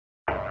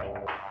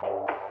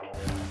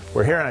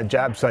We're here on a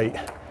job site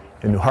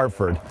in New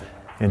Hartford,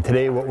 and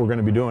today what we're going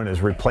to be doing is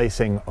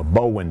replacing a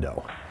bow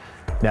window.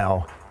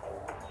 Now,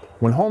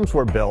 when homes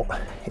were built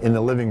in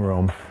the living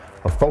room,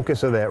 a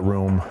focus of that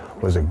room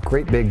was a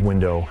great big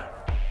window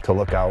to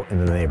look out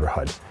into the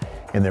neighborhood.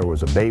 And there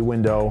was a bay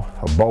window,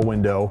 a bow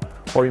window,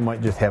 or you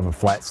might just have a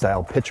flat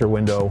style picture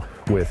window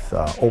with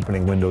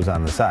opening windows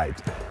on the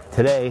sides.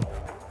 Today,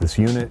 this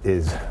unit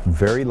is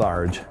very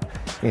large,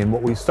 and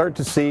what we start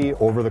to see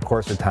over the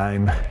course of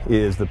time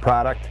is the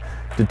product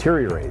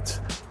deteriorates.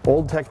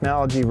 Old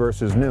technology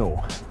versus new.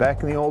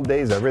 Back in the old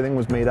days, everything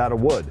was made out of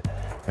wood.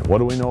 And what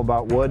do we know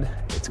about wood?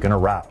 It's gonna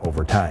rot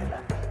over time.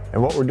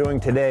 And what we're doing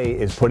today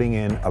is putting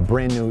in a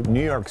brand new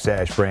New York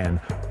Sash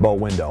brand bow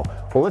window.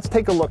 Well, let's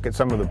take a look at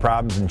some of the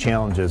problems and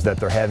challenges that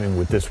they're having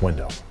with this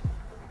window.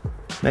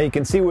 Now you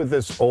can see with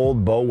this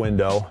old bow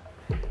window,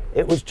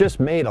 it was just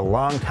made a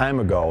long time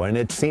ago, and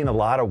it's seen a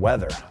lot of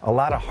weather, a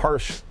lot of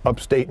harsh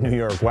upstate New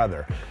York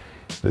weather.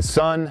 The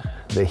sun,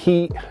 the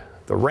heat,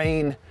 the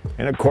rain,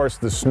 and of course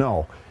the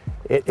snow.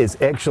 It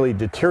has actually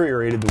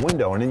deteriorated the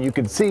window, and then you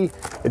can see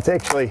it's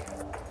actually,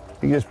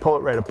 you just pull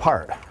it right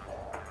apart.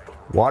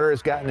 Water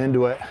has gotten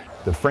into it,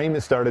 the frame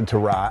has started to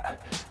rot,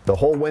 the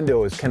whole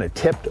window is kind of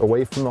tipped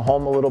away from the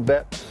home a little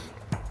bit.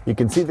 You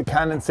can see the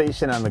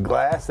condensation on the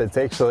glass. That's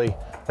actually,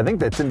 I think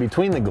that's in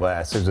between the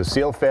glass. There's a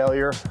seal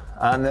failure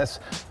on this.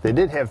 They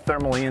did have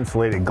thermally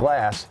insulated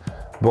glass,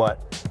 but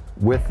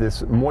with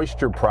this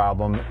moisture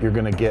problem, you're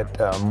gonna get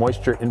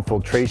moisture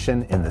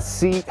infiltration in the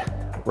seat.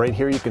 Right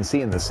here you can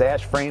see in the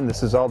sash frame,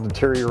 this is all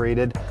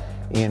deteriorated,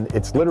 and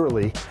it's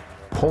literally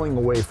pulling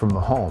away from the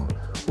home.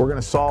 We're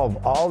gonna solve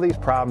all these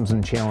problems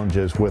and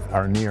challenges with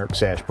our New York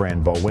Sash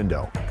brand bow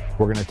window.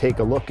 We're gonna take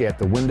a look at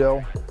the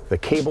window, the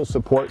cable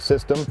support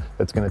system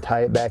that's gonna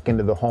tie it back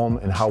into the home,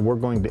 and how we're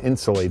going to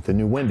insulate the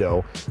new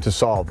window to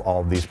solve all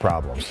of these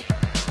problems.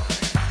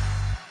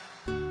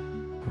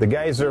 The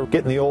guys are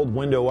getting the old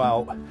window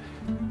out,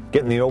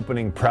 getting the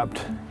opening prepped,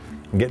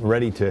 and getting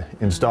ready to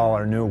install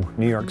our new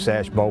New York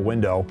Sash bow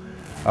window.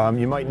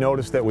 You might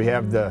notice that we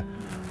have the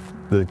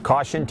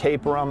caution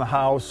tape around the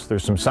house.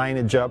 There's some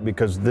signage up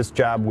because this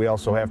job we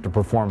also have to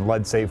perform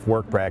lead-safe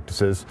work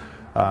practices.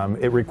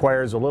 It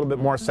requires a little bit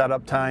more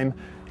setup time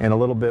and a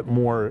little bit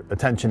more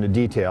attention to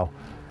detail.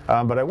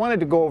 But I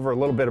wanted to go over a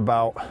little bit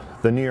about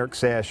the New York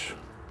Sash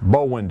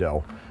bow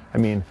window. I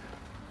mean,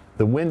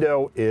 the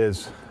window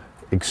is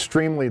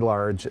extremely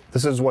large.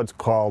 This is what's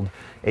called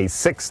a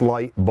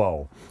 6-light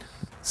bow.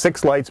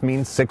 6 lights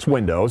means 6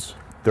 windows.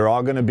 They're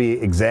all going to be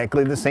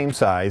exactly the same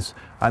size.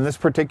 On this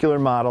particular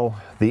model,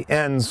 the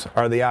ends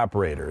are the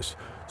operators.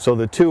 So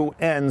the 2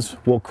 ends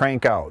will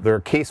crank out. They're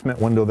a casement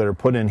window that are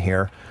put in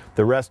here.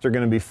 The rest are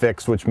going to be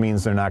fixed, which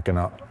means they're not going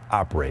to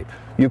operate.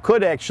 You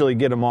could actually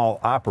get them all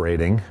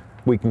operating.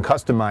 We can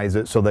customize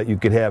it so that you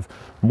could have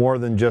more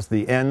than just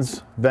the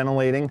ends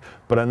ventilating,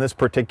 but on this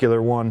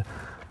particular one,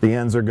 the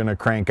ends are going to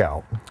crank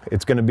out.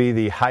 It's going to be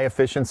the high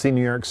efficiency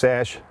New York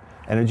Sash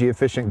energy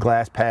efficient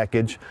glass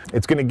package.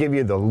 It's going to give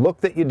you the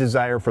look that you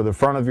desire for the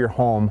front of your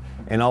home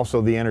and also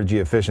the energy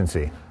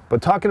efficiency.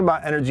 But talking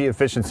about energy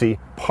efficiency,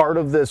 part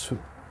of this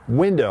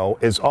window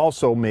is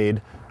also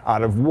made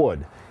out of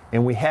wood,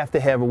 and we have to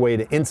have a way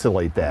to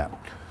insulate that.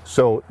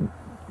 So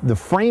the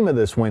frame of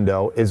this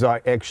window is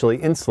actually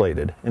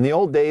insulated. In the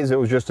old days, it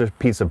was just a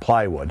piece of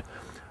plywood.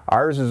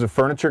 Ours is a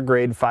furniture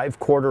grade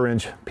 5/4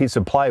 inch piece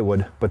of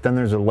plywood, but then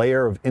there's a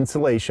layer of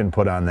insulation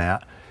put on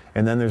that,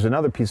 and then there's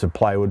another piece of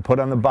plywood put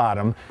on the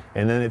bottom,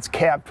 and then it's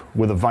capped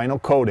with a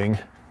vinyl coating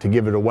to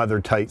give it a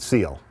weather-tight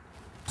seal.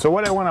 So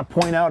what I want to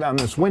point out on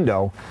this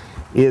window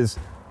is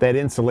that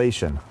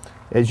insulation.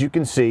 As you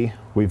can see,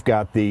 we've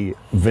got the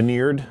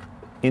veneered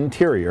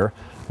interior.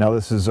 Now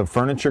this is a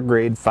furniture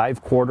grade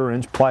 5/4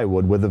 inch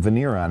plywood with a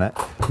veneer on it.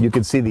 You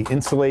can see the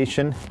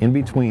insulation in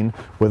between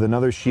with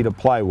another sheet of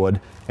plywood,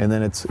 and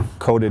then it's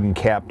coated and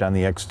capped on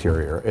the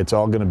exterior. It's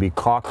all going to be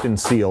caulked and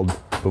sealed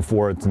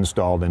before it's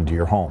installed into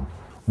your home.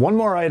 One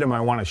more item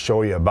I want to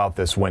show you about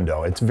this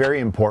window. It's very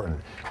important.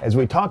 As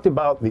we talked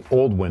about the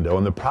old window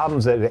and the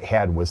problems that it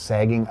had with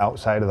sagging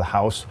outside of the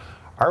house,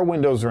 our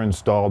windows are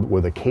installed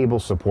with a cable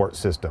support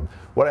system.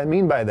 What I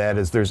mean by that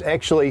is there's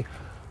actually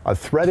a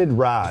threaded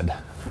rod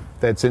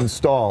that's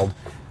installed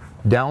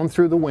down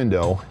through the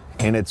window,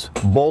 and it's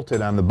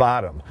bolted on the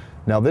bottom.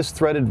 Now this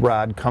threaded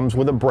rod comes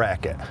with a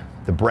bracket.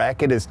 The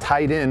bracket is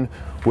tied in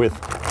with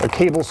a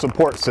cable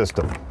support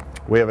system.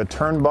 We have a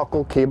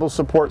turnbuckle cable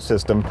support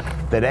system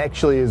that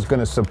actually is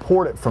going to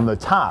support it from the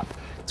top.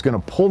 It's going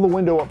to pull the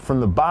window up from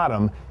the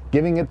bottom,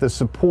 giving it the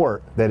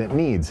support that it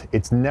needs.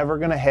 It's never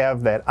going to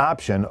have that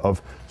option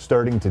of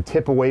starting to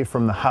tip away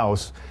from the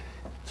house,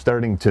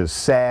 starting to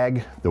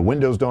sag, the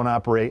windows don't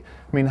operate.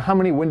 I mean, how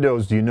many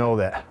windows do you know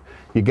that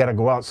you got to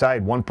go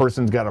outside, one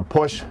person's got to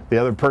push, the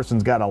other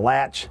person's got to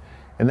latch,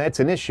 and that's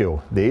an issue.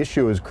 The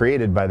issue is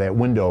created by that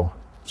window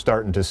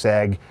starting to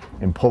sag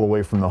and pull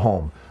away from the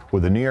home.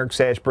 With a New York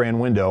Sash brand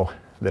window,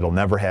 that'll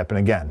never happen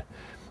again.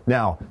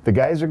 Now, the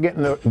guys are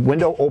getting the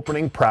window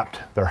opening prepped.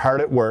 They're hard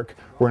at work.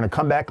 We're going to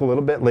come back a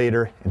little bit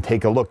later and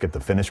take a look at the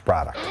finished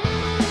product.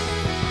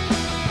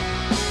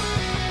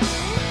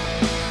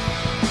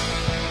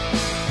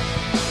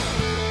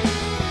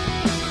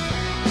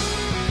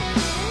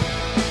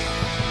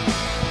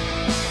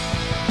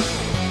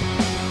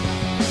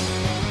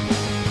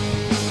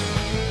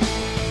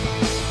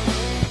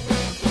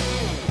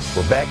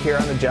 We're back here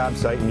on the job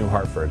site in New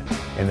Hartford,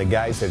 and the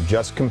guys have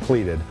just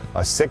completed a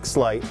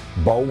 6-light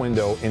bow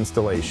window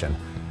installation.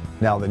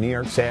 Now, the New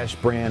York Sash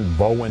brand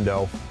bow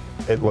window,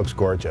 it looks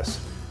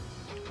gorgeous.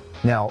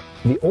 Now,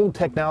 the old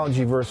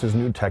technology versus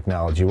new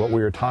technology, what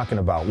we were talking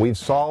about, we've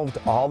solved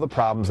all the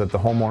problems that the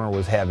homeowner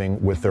was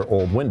having with their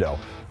old window.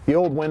 The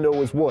old window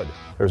was wood.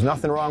 There's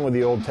nothing wrong with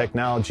the old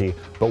technology,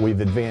 but we've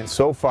advanced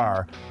so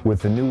far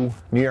with the new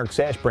New York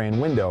Sash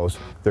brand windows.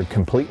 They're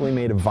completely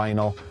made of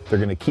vinyl. They're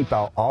going to keep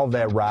out all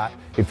that rot.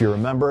 If you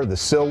remember, the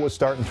sill was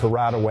starting to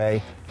rot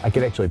away. I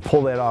could actually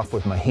pull that off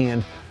with my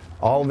hand.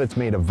 All of it's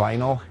made of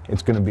vinyl.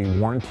 It's going to be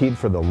warranted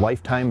for the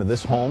lifetime of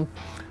this home.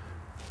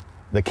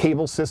 The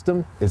cable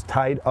system is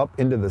tied up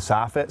into the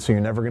soffit, so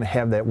you're never going to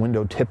have that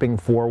window tipping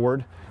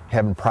forward,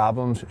 having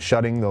problems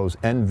shutting those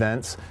end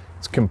vents.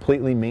 It's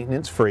completely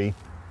maintenance free.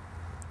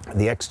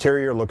 The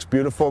exterior looks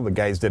beautiful. The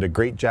guys did a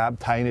great job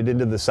tying it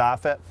into the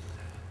soffit.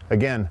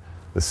 Again,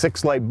 the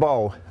 6-light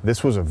bow,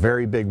 this was a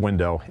very big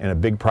window and a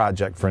big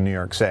project for New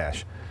York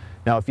Sash.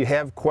 Now, if you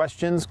have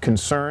questions,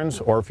 concerns,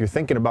 or if you're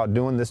thinking about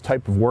doing this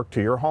type of work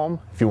to your home,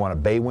 if you want a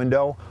bay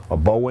window, a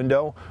bow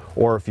window,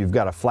 or if you've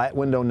got a flat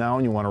window now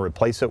and you want to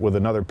replace it with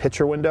another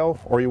picture window,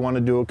 or you want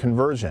to do a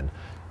conversion,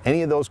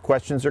 any of those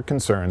questions or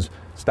concerns,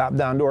 stop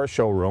down to our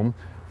showroom.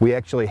 We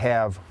actually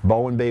have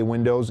bow and bay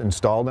windows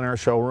installed in our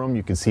showroom.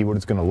 You can see what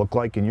it's going to look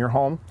like in your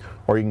home,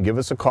 or you can give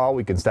us a call.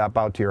 We can stop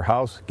out to your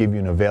house, give you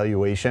an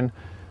evaluation.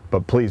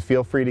 But please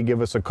feel free to give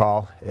us a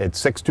call at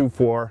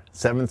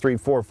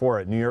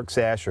 624-7344 at New York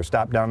Sash, or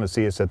stop down to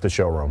see us at the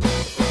showroom.